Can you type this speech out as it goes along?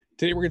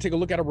Today, we're going to take a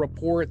look at a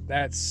report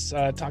that's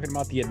talking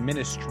about the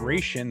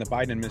administration, the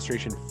Biden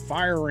administration,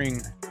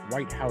 firing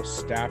White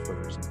House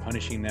staffers and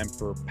punishing them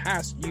for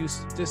past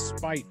use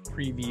despite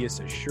previous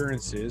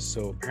assurances.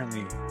 So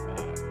apparently,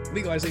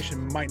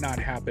 legalization might not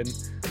happen.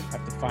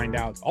 Have to find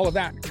out all of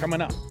that coming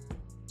up.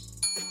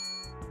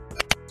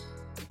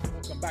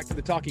 Welcome back to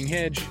the Talking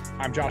Hedge.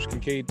 I'm Josh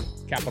Kincaid,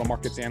 capital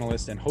markets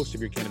analyst and host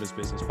of your Cannabis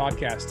Business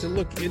Podcast, to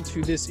look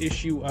into this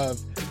issue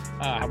of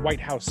White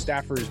House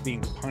staffers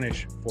being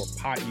punished for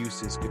pot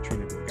use is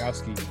Katrina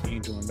Dragowski,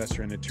 angel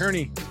investor and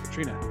attorney.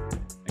 Katrina,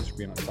 thanks for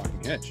being on the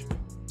Talking Hedge.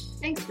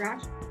 Thanks,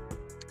 Josh.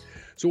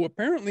 So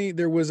apparently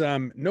there was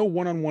no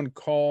one-on-one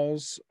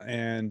calls,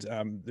 and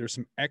there's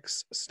some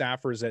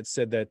ex-staffers that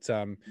said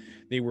that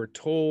they were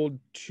told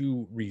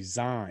to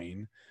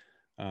resign.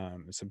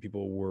 Some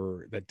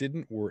people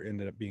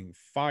ended up being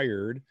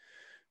fired.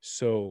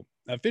 So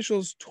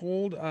officials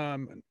told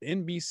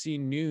NBC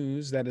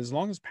News that as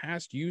long as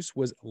past use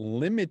was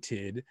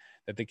limited,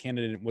 that the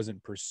candidate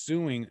wasn't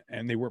pursuing,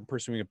 and they weren't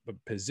pursuing a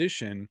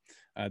position,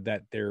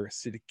 that their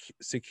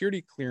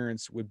security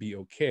clearance would be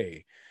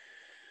okay.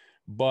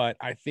 But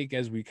I think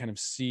as we kind of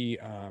see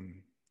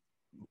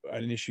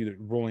an issue that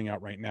rolling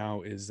out right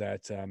now is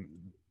that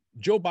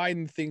Joe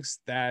Biden thinks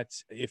that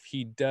if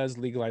he does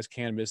legalize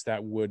cannabis,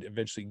 that would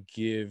eventually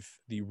give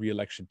the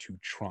reelection to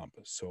Trump.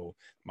 So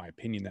my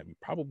opinion that we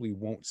probably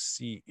won't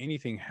see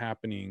anything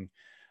happening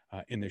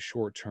in the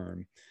short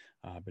term.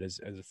 But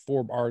as a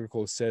Forbes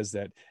article says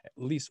that at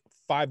least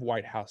 5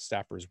 White House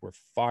staffers were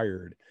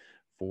fired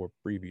for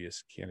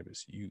previous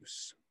cannabis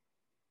use.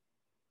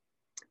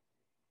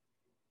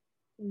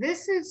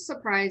 This is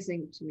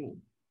surprising to me.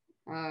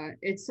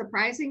 It's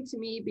surprising to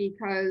me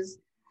because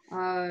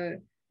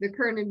the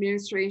current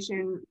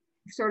administration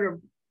sort of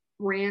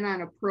ran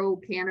on a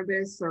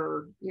pro-cannabis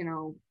or,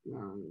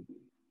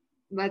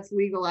 let's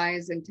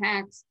legalize and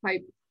tax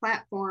type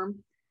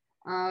platform.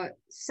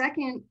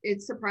 Second,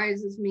 it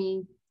surprises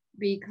me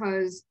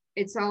because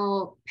it's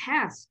all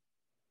past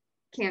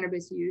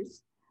cannabis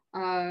use.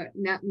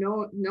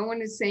 No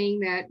one is saying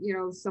that,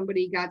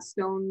 somebody got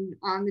stoned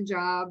on the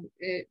job.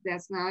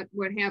 That's not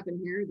what happened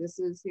here. This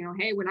is,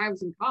 hey, when I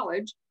was in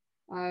college.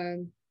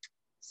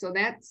 So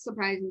that's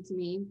surprising to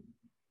me.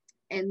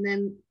 And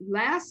then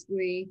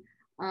lastly,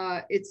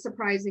 it's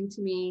surprising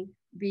to me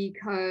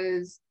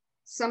because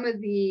some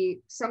of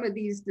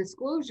these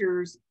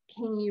disclosures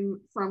came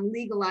from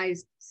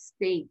legalized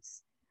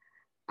states.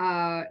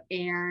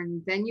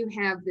 And then you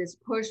have this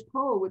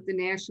push-pull with the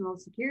national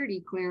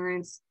security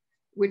clearance,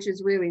 which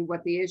is really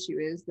what the issue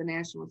is, the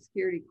national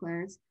security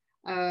clearance,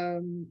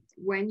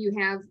 when you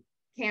have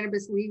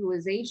cannabis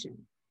legalization.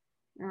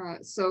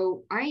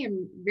 So I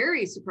am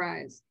very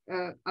surprised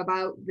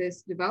about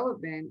this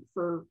development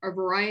for a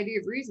variety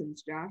of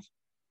reasons, Josh.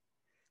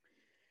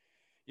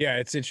 Yeah,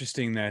 it's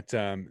interesting that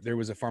there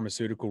was a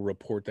pharmaceutical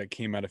report that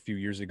came out a few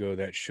years ago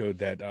that showed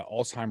that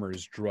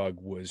Alzheimer's drug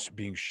was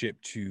being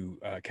shipped to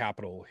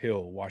Capitol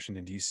Hill,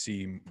 Washington,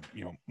 D.C.,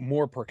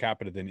 more per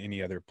capita than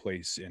any other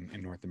place in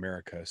North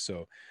America.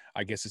 So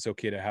I guess it's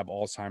okay to have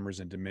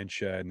Alzheimer's and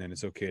dementia, and then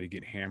it's okay to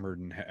get hammered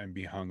and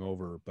be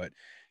hungover, but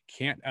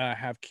can't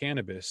have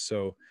cannabis.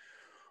 So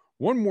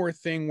one more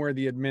thing where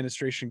the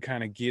administration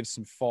kind of gives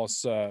some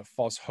false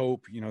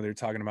hope. They're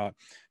talking about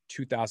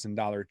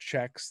 $2,000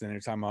 checks, then they're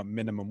talking about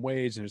minimum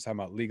wage, and they're talking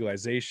about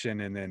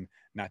legalization, and then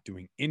not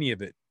doing any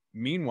of it.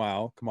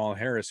 Meanwhile, Kamala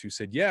Harris, who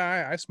said,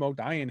 yeah, I smoked,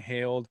 I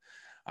inhaled,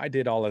 I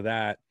did all of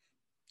that.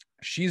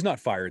 She's not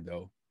fired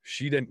though.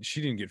 She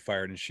didn't get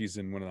fired, and she's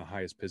in one of the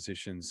highest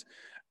positions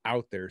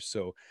out there.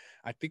 So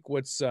I think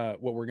what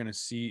we're going to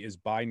see is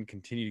Biden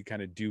continue to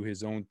kind of do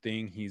his own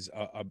thing. He's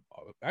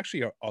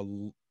actually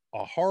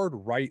a hard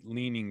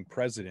right-leaning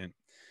president.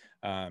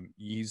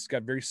 He's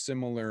got very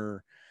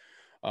similar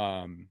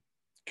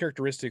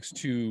characteristics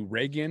to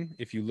Reagan.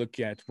 If you look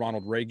at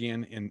Ronald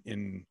Reagan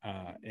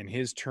in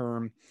his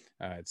term,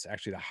 it's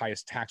actually the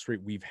highest tax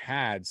rate we've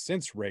had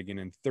since Reagan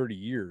in 30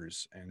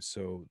 years. And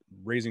so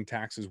raising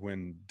taxes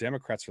when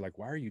Democrats are like,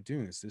 why are you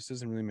doing this? This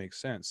doesn't really make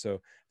sense. So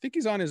I think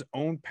he's on his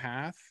own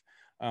path.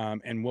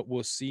 And what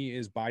we'll see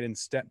is Biden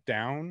step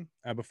down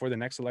before the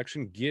next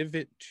election, give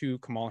it to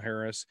Kamala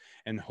Harris,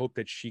 and hope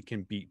that she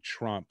can beat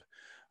Trump.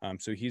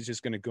 So he's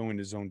just going to go in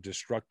his own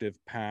destructive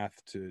path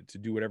to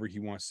do whatever he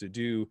wants to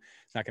do.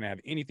 It's not going to have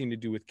anything to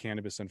do with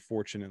cannabis,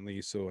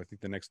 unfortunately. So I think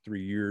the next 3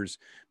 years,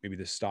 maybe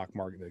the stock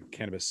market, the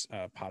cannabis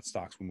pot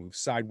stocks will move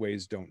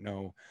sideways. Don't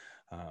know.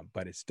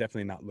 But it's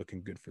definitely not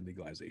looking good for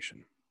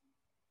legalization.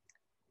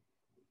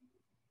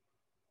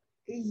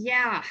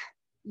 Yeah.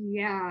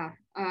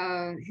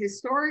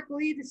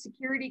 Historically, the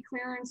security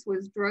clearance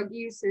was drug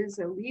use is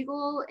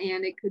illegal,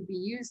 and it could be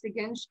used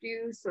against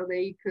you. So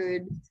they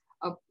could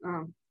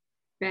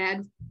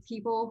bad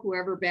people,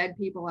 whoever bad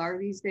people are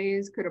these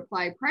days, could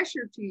apply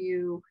pressure to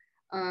you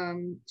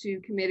to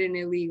commit an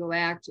illegal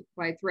act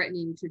by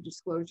threatening to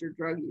disclose your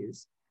drug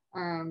use.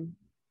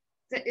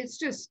 It's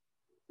just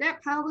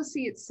that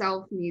policy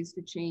itself needs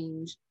to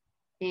change.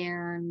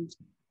 And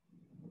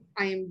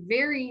I am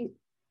very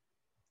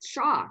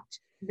shocked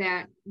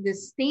that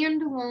this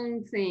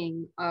standalone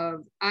thing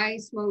of I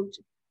smoked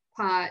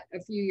pot a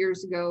few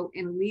years ago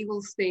in a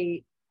legal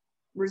state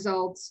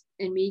results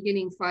in me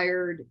getting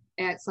fired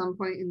at some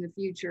point in the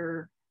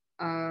future,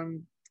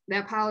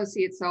 that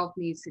policy itself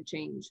needs to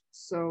change.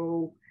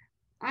 So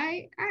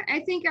I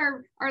think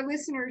our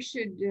listeners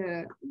should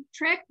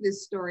track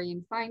this story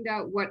and find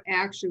out what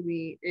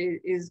actually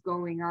is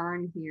going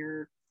on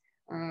here,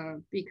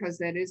 because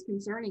that is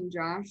concerning,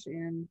 Josh.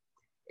 And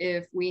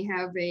if we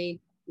have a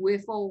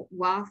wiffle,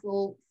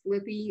 waffle,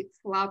 flippy,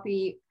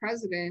 floppy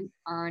president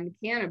on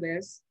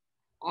cannabis,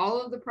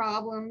 all of the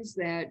problems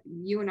that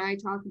you and I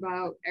talk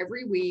about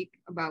every week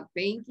about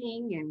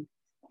banking and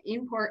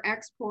import,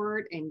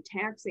 export, and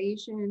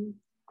taxation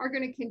are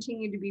going to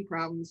continue to be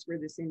problems for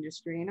this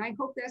industry. And I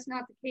hope that's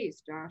not the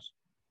case, Josh.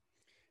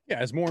 Yeah,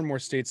 as more and more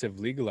states have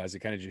legalized, it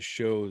kind of just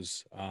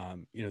shows,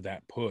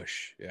 that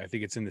push. I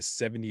think it's in the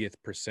 70th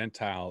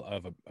percentile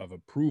of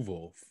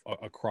approval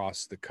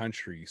across the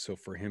country. So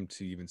for him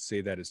to even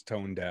say that is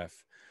tone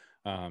deaf,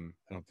 I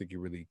don't think he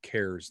really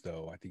cares,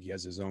 though. I think he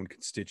has his own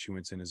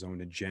constituents and his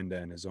own agenda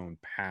and his own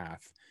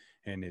path,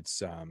 and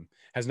it's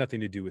has nothing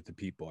to do with the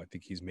people. I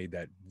think he's made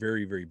that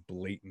very, very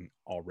blatant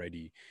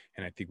already,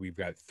 and I think we've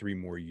got 3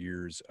 more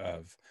years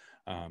of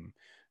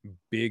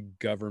big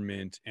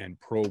government and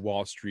pro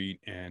Wall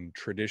Street and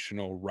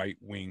traditional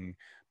right-wing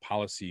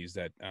policies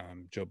that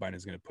Joe Biden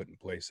is going to put in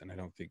place. And I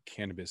don't think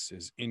cannabis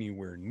is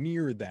anywhere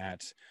near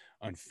that,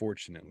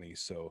 unfortunately.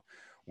 So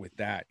with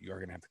that, you are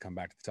going to have to come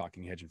back to the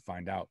Talking Hedge and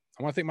find out.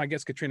 I want to thank my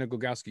guest, Katrina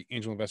Glogowski,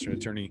 angel investor and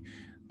attorney.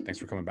 Thanks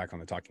for coming back on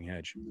the Talking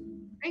Hedge.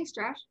 Thanks,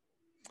 Josh.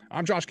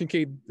 I'm Josh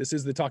Kincaid. This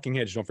is the Talking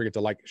Hedge. Don't forget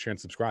to like, share, and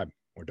subscribe,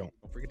 or don't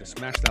forget to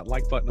smash that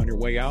like button on your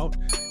way out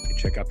and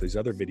check out these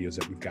other videos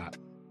that we've got.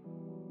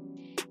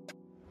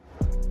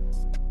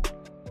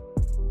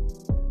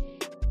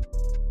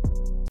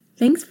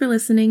 Thanks for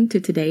listening to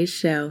today's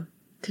show.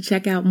 To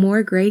check out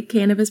more great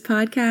cannabis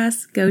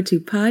podcasts, go to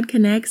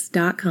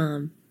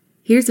podconnects.com.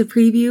 Here's a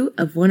preview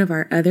of one of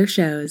our other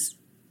shows.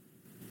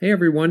 Hey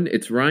everyone,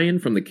 it's Ryan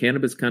from the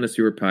Cannabis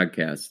Connoisseur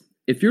Podcast.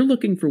 If you're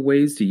looking for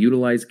ways to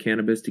utilize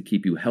cannabis to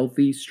keep you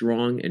healthy,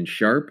 strong, and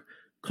sharp,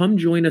 come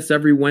join us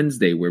every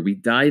Wednesday where we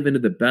dive into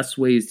the best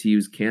ways to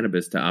use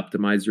cannabis to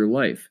optimize your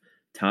life.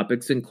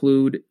 Topics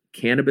include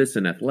cannabis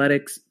and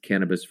athletics,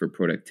 cannabis for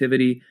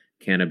productivity,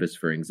 cannabis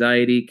for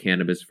anxiety,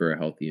 cannabis for a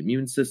healthy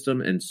immune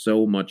system, and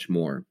so much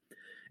more.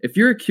 If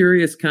you're a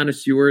curious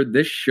connoisseur,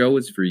 this show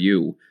is for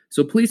you.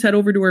 So please head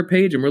over to our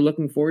page and we're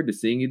looking forward to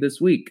seeing you this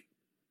week.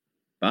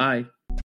 Bye.